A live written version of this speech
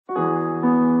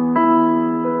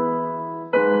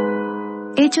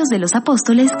Hechos de los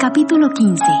Apóstoles, capítulo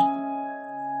 15.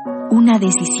 Una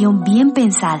decisión bien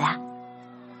pensada.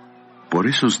 Por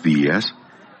esos días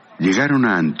llegaron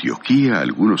a Antioquía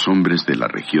algunos hombres de la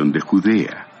región de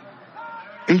Judea.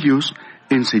 Ellos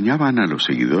enseñaban a los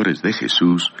seguidores de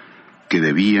Jesús que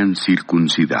debían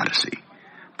circuncidarse,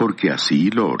 porque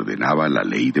así lo ordenaba la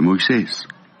ley de Moisés.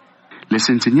 Les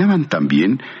enseñaban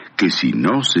también que si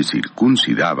no se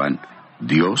circuncidaban,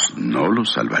 Dios no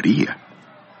los salvaría.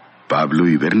 Pablo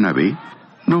y Bernabé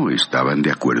no estaban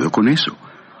de acuerdo con eso,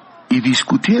 y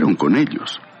discutieron con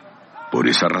ellos. Por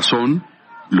esa razón,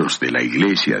 los de la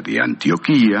iglesia de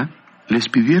Antioquía les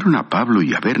pidieron a Pablo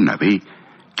y a Bernabé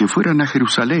que fueran a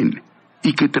Jerusalén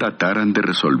y que trataran de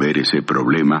resolver ese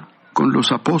problema con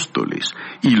los apóstoles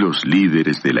y los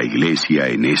líderes de la iglesia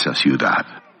en esa ciudad.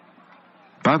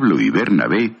 Pablo y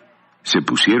Bernabé se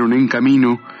pusieron en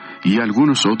camino y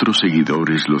algunos otros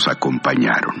seguidores los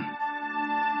acompañaron.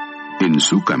 En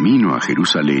su camino a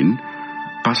Jerusalén,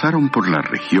 pasaron por las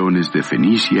regiones de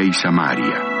Fenicia y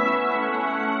Samaria.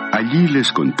 Allí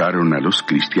les contaron a los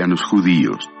cristianos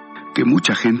judíos que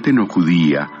mucha gente no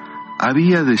judía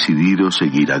había decidido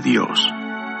seguir a Dios.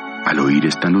 Al oír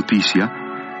esta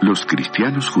noticia, los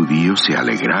cristianos judíos se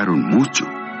alegraron mucho.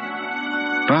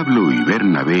 Pablo y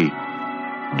Bernabé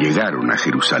llegaron a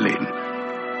Jerusalén.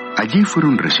 Allí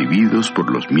fueron recibidos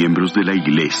por los miembros de la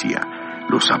iglesia,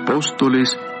 los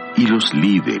apóstoles y los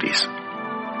líderes.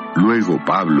 Luego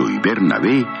Pablo y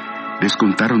Bernabé les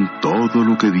contaron todo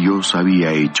lo que Dios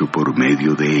había hecho por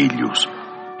medio de ellos.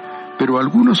 Pero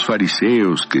algunos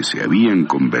fariseos que se habían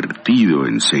convertido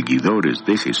en seguidores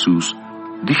de Jesús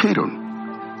dijeron: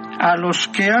 a los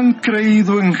que han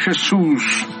creído en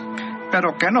Jesús,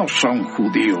 pero que no son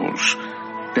judíos,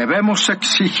 debemos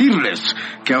exigirles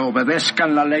que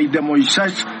obedezcan la ley de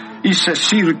Moisés y se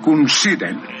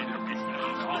circunciden.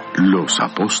 Los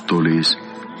apóstoles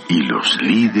y los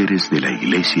líderes de la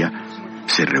iglesia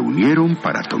se reunieron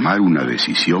para tomar una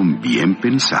decisión bien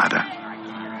pensada.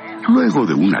 Luego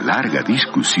de una larga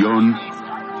discusión,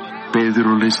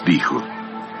 Pedro les dijo: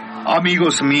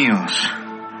 amigos míos,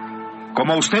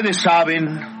 como ustedes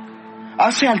saben,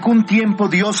 hace algún tiempo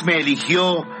Dios me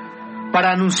eligió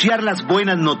para anunciar las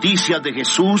buenas noticias de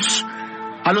Jesús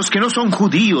a los que no son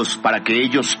judíos para que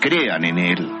ellos crean en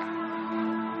Él.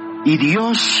 Y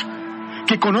Dios,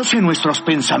 que conoce nuestros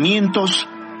pensamientos,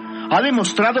 ha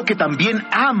demostrado que también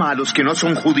ama a los que no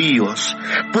son judíos,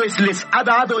 pues les ha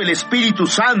dado el Espíritu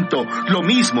Santo, lo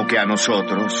mismo que a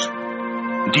nosotros.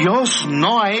 Dios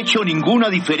no ha hecho ninguna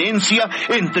diferencia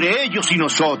entre ellos y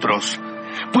nosotros,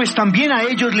 pues también a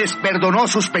ellos les perdonó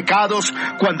sus pecados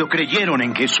cuando creyeron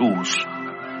en Jesús.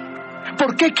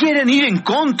 ¿Por qué quieren ir en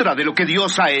contra de lo que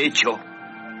Dios ha hecho?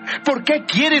 ¿Por qué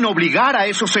quieren obligar a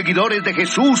esos seguidores de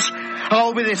Jesús a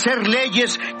obedecer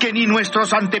leyes que ni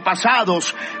nuestros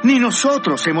antepasados ni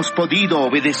nosotros hemos podido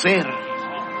obedecer?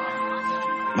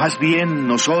 Más bien,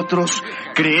 nosotros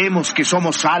creemos que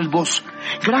somos salvos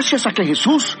gracias a que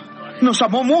Jesús nos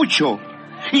amó mucho,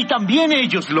 y también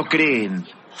ellos lo creen.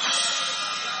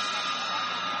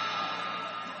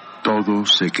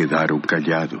 Todos se quedaron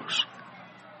callados.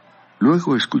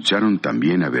 Luego escucharon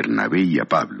también a Bernabé y a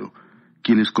Pablo,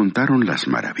 quienes contaron las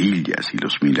maravillas y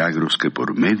los milagros que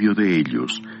por medio de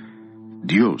ellos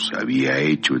Dios había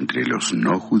hecho entre los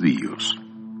no judíos.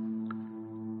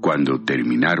 Cuando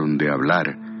terminaron de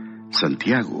hablar,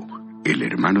 Santiago, el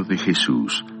hermano de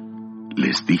Jesús,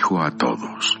 les dijo a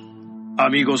todos: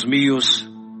 amigos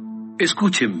míos,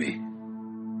 escúchenme.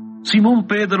 Simón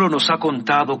Pedro nos ha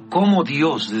contado cómo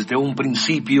Dios desde un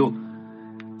principio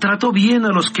trató bien a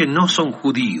los que no son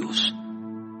judíos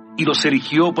y los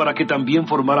eligió para que también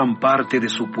formaran parte de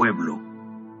su pueblo.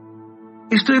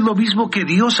 Esto es lo mismo que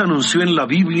Dios anunció en la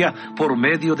Biblia por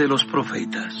medio de los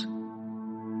profetas.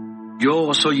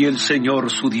 Yo soy el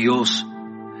Señor su Dios,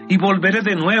 y volveré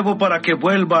de nuevo para que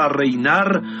vuelva a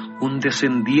reinar un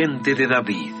descendiente de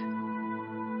David.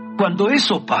 Cuando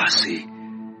eso pase,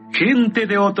 gente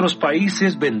de otros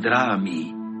países vendrá a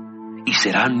mí, y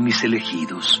serán mis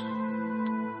elegidos.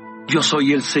 Yo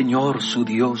soy el Señor su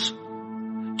Dios.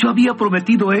 Yo había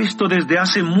prometido esto desde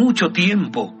hace mucho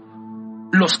tiempo.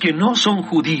 Los que no son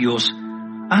judíos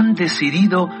han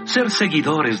decidido ser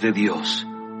seguidores de Dios.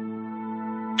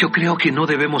 Yo creo que no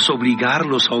debemos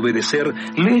obligarlos a obedecer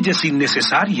leyes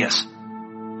innecesarias.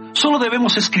 Solo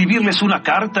debemos escribirles una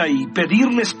carta y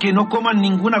pedirles que no coman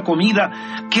ninguna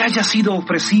comida que haya sido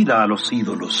ofrecida a los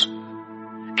ídolos,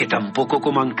 que tampoco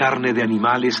coman carne de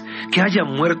animales que hayan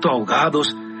muerto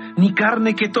ahogados, ni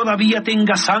carne que todavía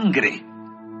tenga sangre.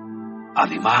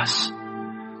 Además,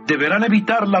 deberán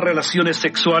evitar las relaciones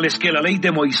sexuales que la ley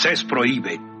de Moisés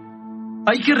prohíbe.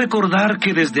 Hay que recordar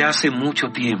que desde hace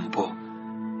mucho tiempo,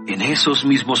 en esos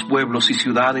mismos pueblos y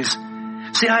ciudades,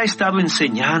 se ha estado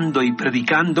enseñando y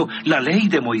predicando la ley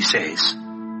de Moisés.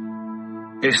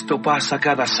 Esto pasa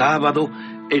cada sábado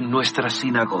en nuestras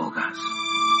sinagogas.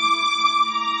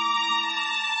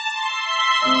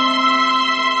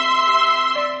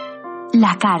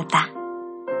 La carta.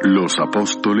 Los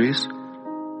apóstoles,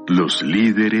 los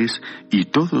líderes y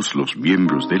todos los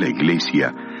miembros de la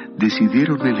iglesia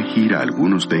decidieron elegir a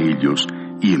algunos de ellos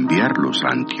y enviarlos a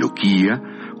Antioquía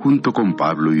junto con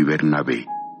Pablo y Bernabé.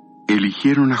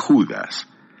 Eligieron a Judas,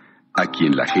 a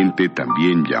quien la gente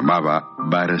también llamaba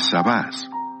Barsabás,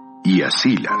 y a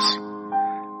Silas.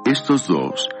 Estos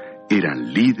dos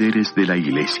eran líderes de la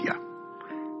iglesia.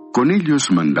 Con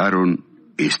ellos mandaron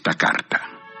esta carta.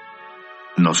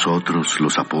 Nosotros,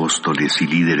 los apóstoles y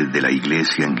líderes de la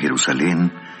iglesia en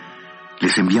Jerusalén,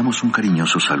 les enviamos un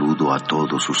cariñoso saludo a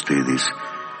todos ustedes,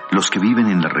 los que viven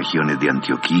en las regiones de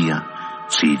Antioquía,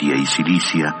 Siria y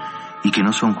Cilicia, y que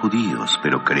no son judíos,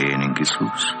 pero creen en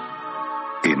Jesús.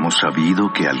 Hemos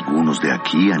sabido que algunos de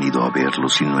aquí han ido a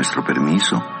verlos sin nuestro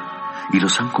permiso, y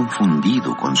los han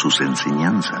confundido con sus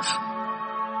enseñanzas.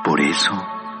 Por eso,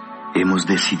 hemos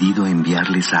decidido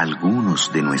enviarles a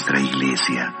algunos de nuestra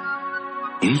iglesia.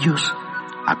 Ellos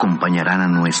acompañarán a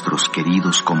nuestros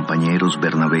queridos compañeros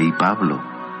Bernabé y Pablo,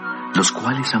 los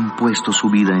cuales han puesto su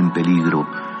vida en peligro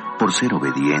por ser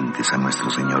obedientes a nuestro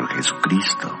Señor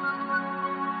Jesucristo.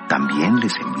 También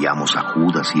les enviamos a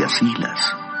Judas y a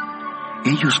Silas.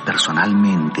 Ellos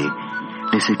personalmente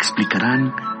les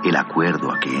explicarán el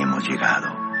acuerdo a que hemos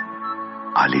llegado.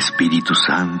 Al Espíritu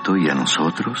Santo y a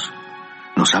nosotros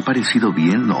nos ha parecido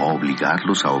bien no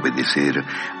obligarlos a obedecer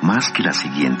más que las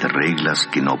siguientes reglas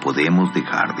que no podemos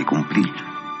dejar de cumplir.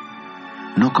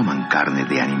 No coman carne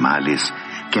de animales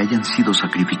que hayan sido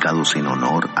sacrificados en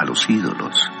honor a los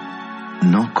ídolos.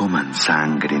 No coman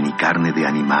sangre ni carne de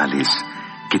animales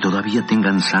que todavía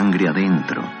tengan sangre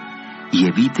adentro, y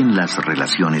eviten las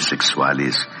relaciones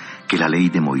sexuales que la ley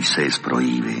de Moisés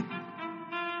prohíbe.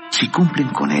 Si cumplen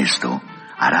con esto,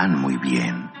 harán muy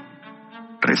bien.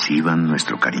 Reciban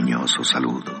nuestro cariñoso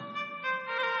saludo.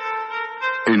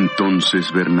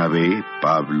 Entonces Bernabé,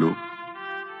 Pablo,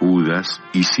 Judas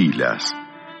y Silas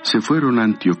se fueron a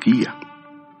Antioquía.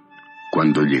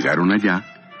 Cuando llegaron allá,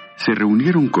 se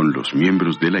reunieron con los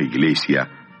miembros de la iglesia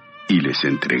y les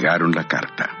entregaron la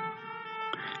carta.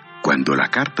 Cuando la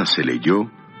carta se leyó,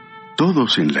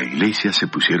 todos en la iglesia se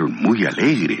pusieron muy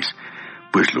alegres,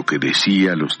 pues lo que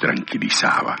decía los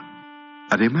tranquilizaba.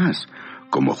 Además,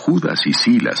 como Judas y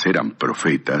Silas eran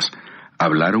profetas,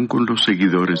 hablaron con los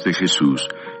seguidores de Jesús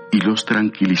y los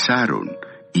tranquilizaron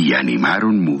y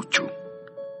animaron mucho.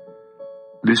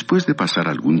 Después de pasar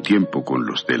algún tiempo con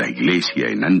los de la iglesia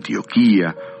en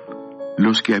Antioquía,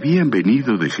 los que habían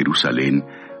venido de Jerusalén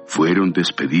fueron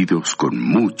despedidos con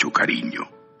mucho cariño.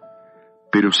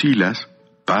 Pero Silas,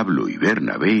 Pablo y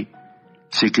Bernabé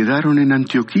se quedaron en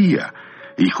Antioquía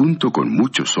y junto con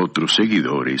muchos otros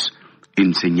seguidores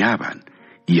enseñaban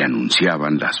y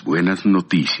anunciaban las buenas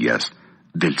noticias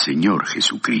del Señor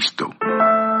Jesucristo.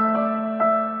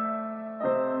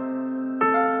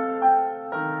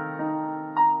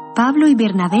 Pablo y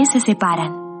Bernabé se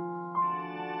separan.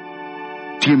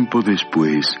 Tiempo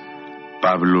después,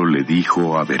 Pablo le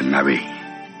dijo a Bernabé: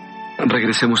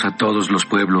 regresemos a todos los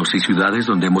pueblos y ciudades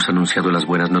donde hemos anunciado las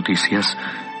buenas noticias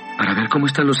para ver cómo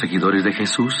están los seguidores de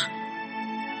Jesús.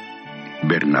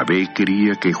 Bernabé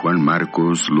quería que Juan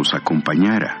Marcos los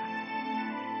acompañara,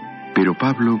 pero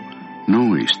Pablo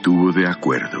no estuvo de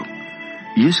acuerdo,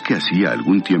 y es que hacía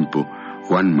algún tiempo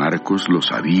Juan Marcos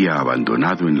los había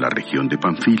abandonado en la región de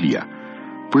Panfilia,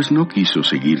 pues no quiso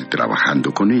seguir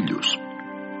trabajando con ellos.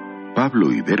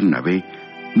 Pablo y Bernabé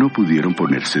no pudieron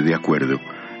ponerse de acuerdo,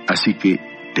 así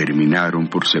que terminaron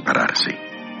por separarse.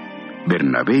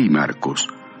 Bernabé y Marcos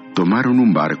tomaron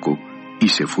un barco y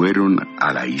se fueron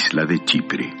a la isla de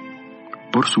Chipre.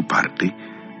 Por su parte,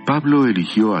 Pablo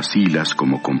eligió a Silas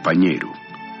como compañero.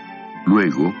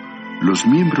 Luego, los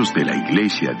miembros de la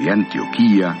iglesia de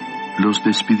Antioquía los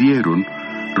despidieron,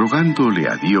 rogándole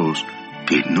a Dios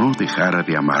que no dejara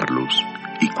de amarlos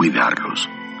y cuidarlos.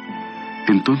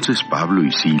 Entonces Pablo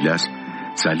y Silas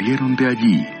salieron de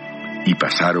allí y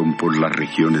pasaron por las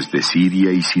regiones de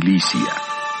Siria y Cilicia,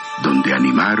 donde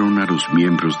animaron a los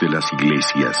miembros de las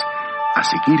iglesias a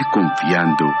seguir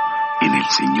confiando en el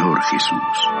Señor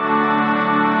Jesús.